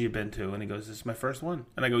classes have you been to? And he goes, this is my first one.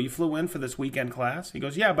 And I go, you flew in for this weekend class? He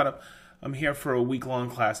goes, yeah, but I'm here for a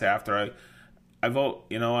week-long class after.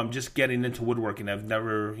 I'm just getting into woodworking. I've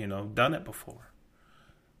never, done it before.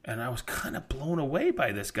 And I was kind of blown away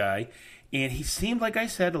by this guy. And he seemed, like I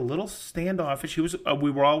said, a little standoffish. We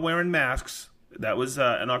were all wearing masks. That was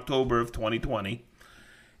in October of 2020.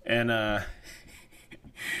 And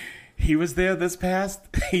he was there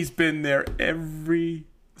he's been there every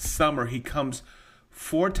summer. He comes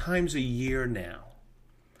 4 times a year now.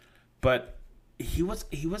 But he was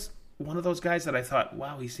one of those guys that I thought,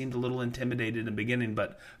 wow, he seemed a little intimidated in the beginning.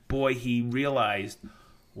 But, boy, he realized,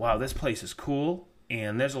 wow, this place is cool.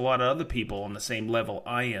 And there's a lot of other people on the same level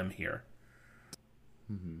I am here.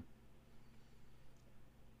 Mm-hmm.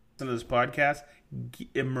 Listen to this podcast,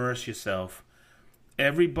 immerse yourself.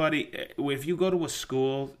 Everybody, if you go to a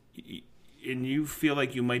school and you feel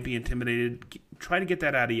like you might be intimidated, try to get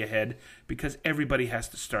that out of your head, because everybody has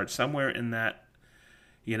to start somewhere in that,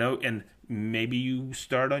 and maybe you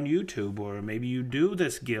start on YouTube, or maybe you do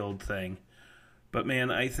this guild thing. But,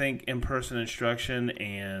 man, I think in-person instruction,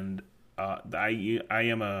 and I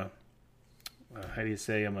am I'm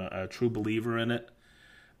a true believer in it.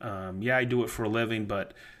 I do it for a living,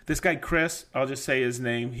 but this guy, Chris, I'll just say his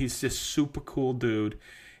name. He's just super cool dude.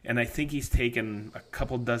 And I think he's taken a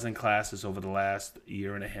couple dozen classes over the last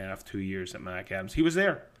 1.5 years, 2 years at Mark Adams. He was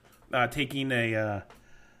there taking a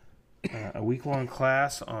week-long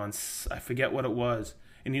class on, I forget what it was.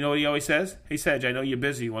 And you know what he always says? Hey, Sedge, I know you're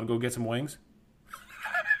busy. You want to go get some wings?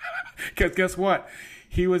 Because guess what?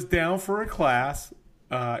 He was down for a class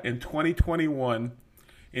in 2021,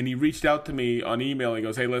 and he reached out to me on email. He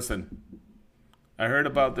goes, hey, listen, I heard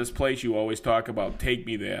about this place you always talk about. Take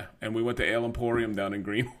me there. And we went to Ale Emporium down in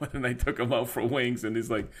Greenwood, and I took him out for wings. And he's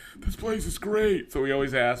like, this place is great. So he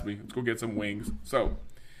always asked me, let's go get some wings. So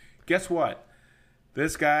guess what?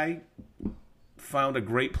 This guy found a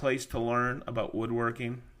great place to learn about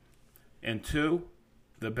woodworking. And 2,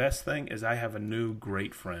 the best thing is I have a new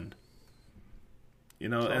great friend.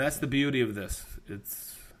 And that's the beauty of this.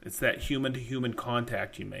 It's that human-to-human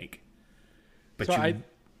contact you make. But so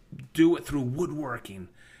do it through woodworking,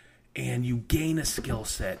 and you gain a skill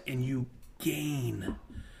set, and you gain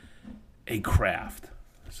a craft.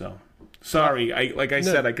 So, sorry, I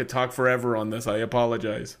said, I could talk forever on this. I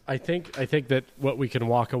apologize. I think that what we can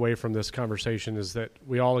walk away from this conversation is that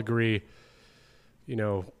we all agree,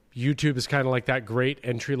 YouTube is kind of like that great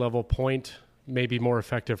entry-level point, maybe more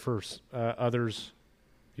effective for others,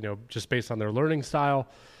 just based on their learning style.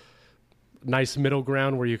 Nice middle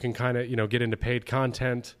ground where you can kind of, get into paid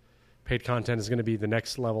content. Paid content is going to be the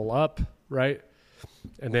next level up, right?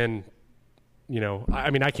 And then,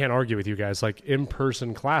 I can't argue with you guys. Like,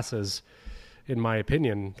 in-person classes, in my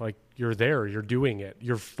opinion, like, you're there, you're doing it.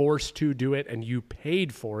 You're forced to do it, and you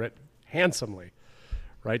paid for it handsomely,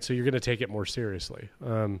 right? So you're going to take it more seriously.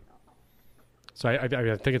 So I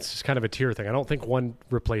think it's just kind of a tier thing. I don't think one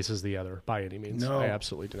replaces the other by any means. No. I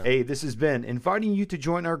absolutely do not. Hey, this is Ben, inviting you to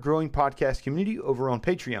join our growing podcast community over on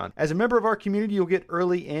Patreon. As a member of our community, you'll get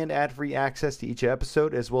early and ad-free access to each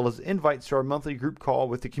episode, as well as invites to our monthly group call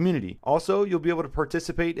with the community. Also, you'll be able to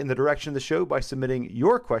participate in the direction of the show by submitting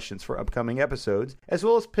your questions for upcoming episodes, as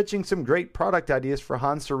well as pitching some great product ideas for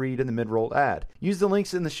Hans to read in the mid-roll ad. Use the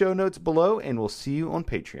links in the show notes below, and we'll see you on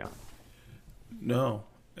Patreon. No,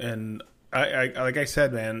 and I like I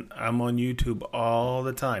said, man, I'm on YouTube all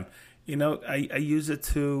the time. I use it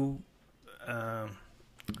to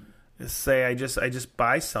say I just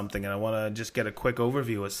buy something and I want to just get a quick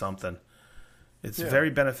overview of something. It's very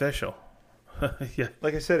beneficial. Yeah.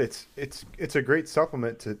 Like I said, it's a great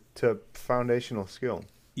supplement to foundational skill.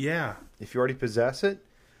 Yeah. If you already possess it,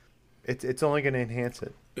 it's only going to enhance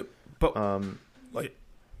it. But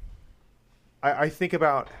I think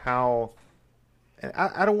about how. And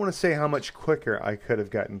I don't want to say how much quicker I could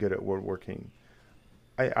have gotten good at woodworking.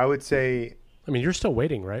 I would say... I mean, you're still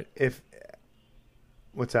waiting, right?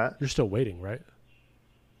 What's that? You're still waiting, right?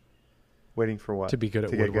 Waiting for what? To be good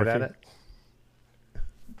at woodworking. To get good at it?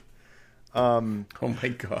 Oh, my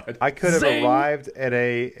God. I could have arrived at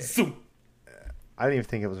a... I didn't even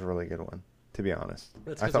think it was a really good one, to be honest.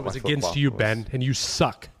 That's because it was against you, Ben, and you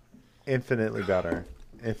suck. Infinitely better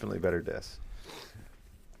disc.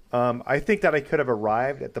 I think that I could have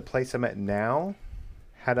arrived at the place I'm at now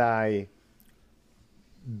had I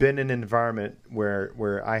been in an environment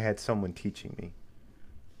where I had someone teaching me.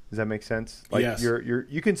 Does that make sense? Like yes.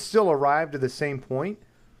 You can still arrive to the same point.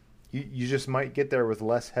 You just might get there with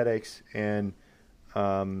less headaches and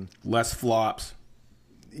less flops.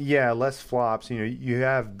 Yeah, less flops. You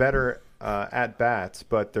have better at bats,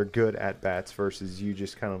 but they're good at bats versus you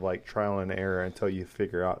just kind of like trial and error until you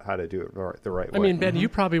figure out how to do it the right way. I mean, Ben, you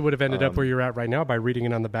probably would have ended up where you're at right now by reading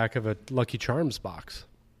it on the back of a Lucky Charms box.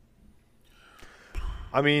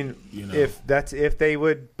 I mean, if they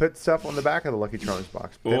would put stuff on the back of the Lucky Charms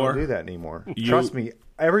box, but they don't do that anymore. Trust me.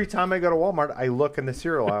 Every time I go to Walmart, I look in the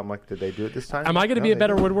cereal aisle. I'm like, did they do it this time? Am I going to be a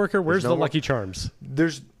better woodworker? Where's the Lucky Charms?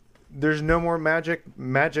 There's no more magic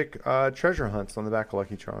treasure hunts on the back of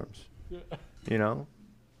Lucky Charms.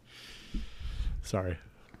 Sorry.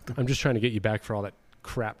 I'm just trying to get you back for all that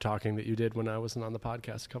crap talking that you did when I wasn't on the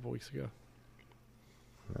podcast a couple weeks ago.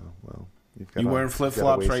 Oh, well, you wearing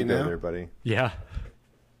flip-flops right now? There, buddy. Yeah.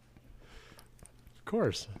 Of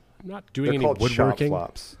course. I'm not doing They're any called woodworking. Shop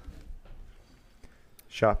flops.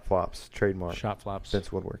 Shop flops, trademark. Shop flops.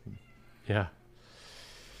 That's woodworking. Yeah.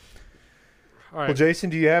 All right. Well, Jason,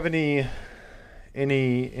 do you have any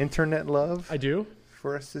internet love? I do.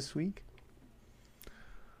 For us this week?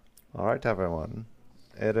 All right, everyone.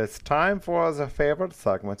 It is time for the favorite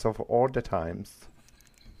segments of all the times.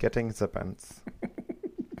 Getting the pants.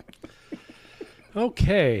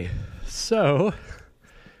 Okay. So,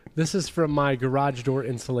 this is from my garage door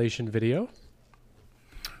insulation video.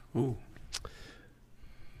 Ooh.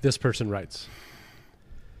 This person writes,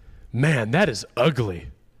 "Man, that is ugly.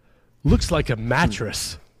 Looks like a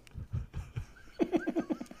mattress."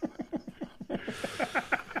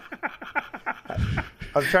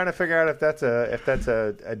 I'm trying to figure out if that's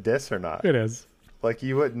a diss or not. It is. Like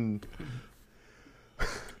you wouldn't.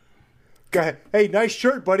 Guy, hey, nice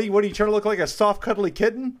shirt, buddy. What are you trying to look like, a soft, cuddly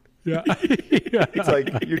kitten? Yeah. It's like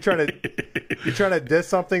you're trying to diss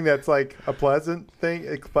something that's like a pleasant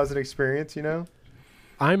thing, a pleasant experience.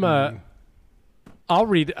 I'll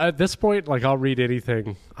read at this point. Like I'll read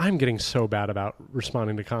anything. I'm getting so bad about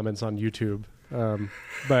responding to comments on YouTube,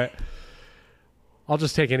 but I'll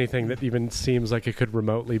just take anything that even seems like it could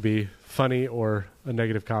remotely be funny or a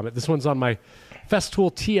negative comment. This one's on my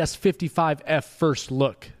Festool TS55F first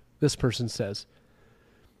look. This person says,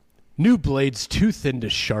 "New blade's too thin to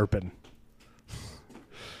sharpen."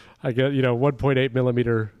 I get 1.8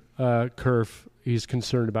 millimeter kerf. He's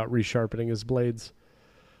concerned about resharpening his blades.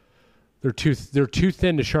 They're too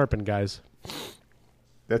thin to sharpen, guys.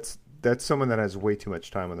 That's someone that has way too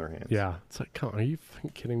much time on their hands. Yeah, it's like, come on, are you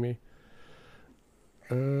fucking kidding me?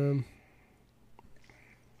 I'm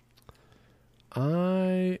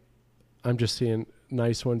just seeing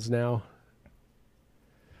nice ones now.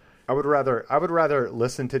 I would rather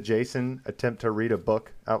listen to Jason attempt to read a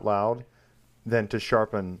book out loud than to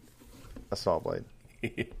sharpen a saw blade.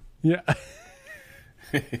 Yeah.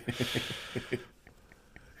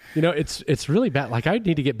 It's really bad. Like I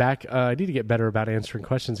need to get back. I need to get better about answering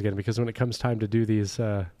questions again, because when it comes time to do these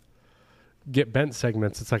get bent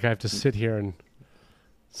segments, it's like I have to sit here and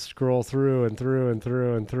scroll through and through and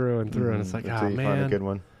through and through and through, and it's like, until you find a good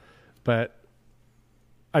one. But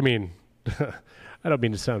I mean, I don't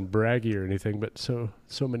mean to sound braggy or anything, but so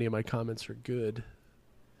many of my comments are good.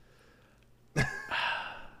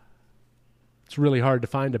 It's really hard to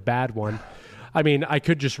find a bad one. I mean, I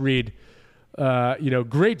could just read,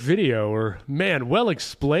 great video, or man, well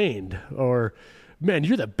explained, or man,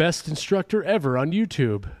 you're the best instructor ever on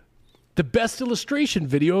YouTube. The best illustration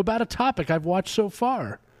video about a topic I've watched so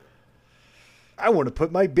far. I want to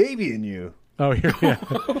put my baby in you. Oh,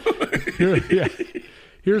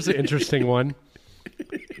 Here's an interesting one.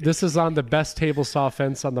 This is on the best table saw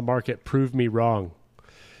fence on the market. Prove me wrong.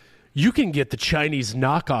 You can get the Chinese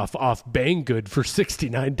knockoff off Banggood for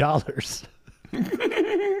 $69.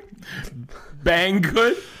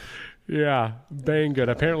 Banggood? Yeah, Banggood.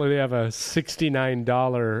 Apparently they have a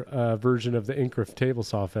 $69 version of the Incriff table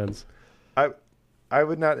saw fence. I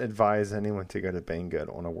would not advise anyone to go to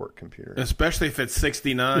Banggood on a work computer. Especially if it's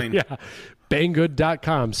 69. Yeah.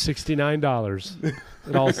 Banggood.com, $69.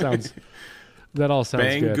 That all sounds good.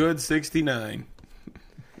 Banggood 69.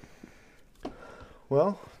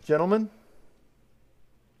 Well, gentlemen,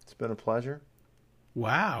 it's been a pleasure.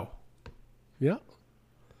 Wow. Yeah.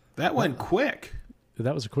 That went quick.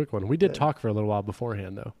 That was a quick one. We did talk for a little while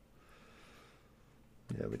beforehand, though.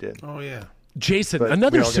 Yeah, we did. Oh, yeah. Jason, But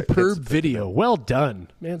another superb video. Well done.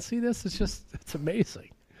 Man, see this? It's amazing.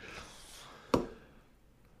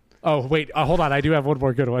 Oh, wait. Hold on. I do have one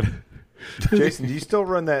more good one. Jason, do you still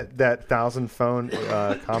run that 1,000 phone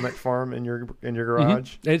comment farm in your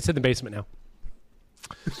garage? Mm-hmm. It's in the basement now.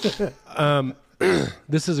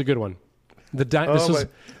 This is a good one. Look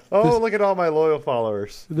at all my loyal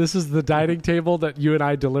followers. This is the dining table that you and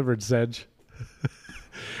I delivered, Sedge.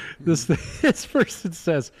 This person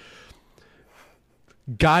says,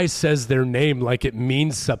 "Guy says their name like it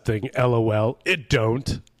means something. LOL. It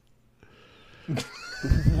don't."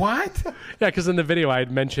 What? Yeah, because in the video I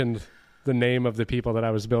had mentioned the name of the people that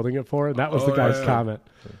I was building it for, and that was the guy's comment.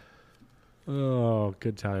 Oh,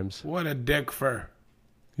 good times. What a dick for.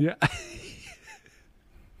 Yeah.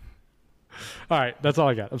 All right, that's all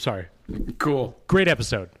I got. I'm sorry. Cool. Great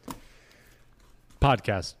episode.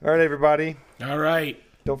 Podcast. All right, everybody. All right.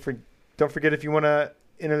 Don't forget, if you want to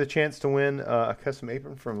enter the chance to win a custom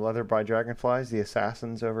apron from Leather by Dragonflies, the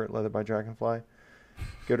assassins over at Leather by Dragonfly,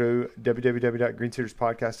 go to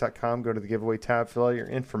www.greensuiterspodcast.com, go to the giveaway tab, fill out your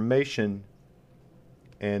information,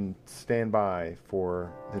 and stand by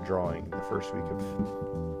for the drawing the first week of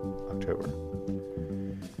October.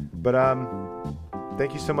 But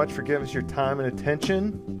thank you so much for giving us your time and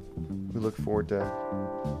attention. We look forward to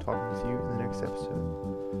talking with you in the next episode.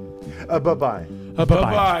 Bye-bye.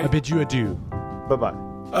 Bye-bye. I bid you adieu. Bye-bye.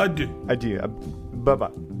 Adieu. Adieu.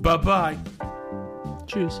 Bye-bye. Bye-bye.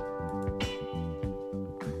 Cheers.